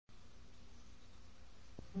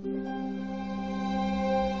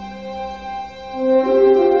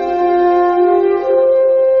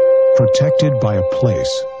Protected by a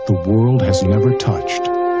place the world has never touched,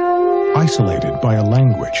 isolated by a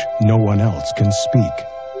language no one else can speak,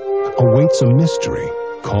 awaits a mystery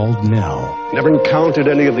called Nell. Never encountered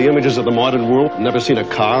any of the images of the modern world. Never seen a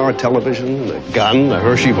car, a television, a gun, a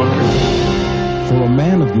Hershey bar. For a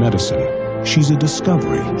man of medicine, she's a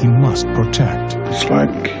discovery he must protect. It's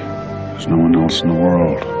like there's no one else in the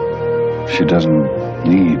world. She doesn't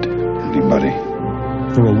need anybody.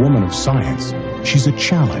 For a woman of science, she's a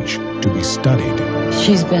challenge to be studied.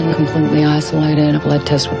 She's been completely isolated. A blood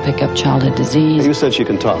test would pick up childhood disease. You said she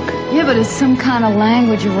can talk. Yeah, but it's some kind of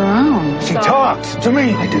language of her own. She talks to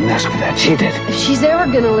me. I didn't ask for that. She did. If she's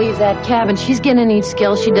ever going to leave that cabin, she's going to need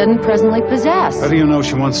skills she doesn't presently possess. How do you know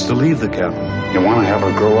she wants to leave the cabin? You want to have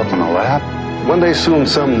her grow up in a lab? One day soon,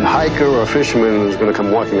 some hiker or fisherman is going to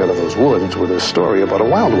come walking out of those woods with a story about a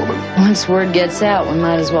wild woman. Once word gets out, we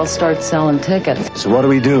might as well start selling tickets. So what do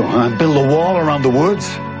we do, huh? Build a wall around the woods?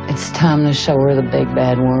 It's time to show her the big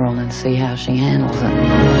bad world and see how she handles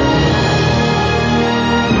it.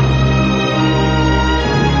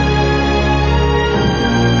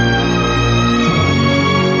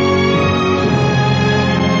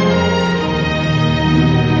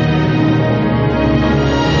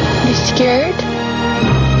 Scared?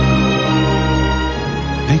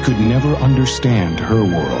 They could never understand her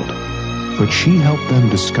world, but she helped them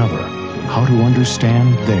discover how to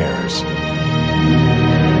understand theirs.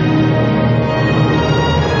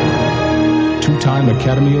 Two-time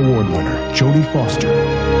Academy Award winner Jodie Foster,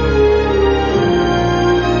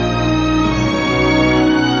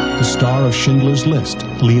 the star of Schindler's List,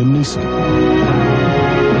 Liam Neeson,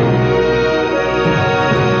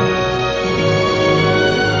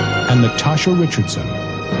 and Natasha Richardson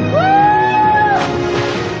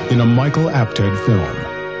in a Michael Apted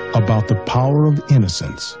film about the power of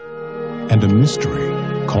innocence and a mystery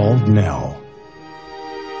called Nell.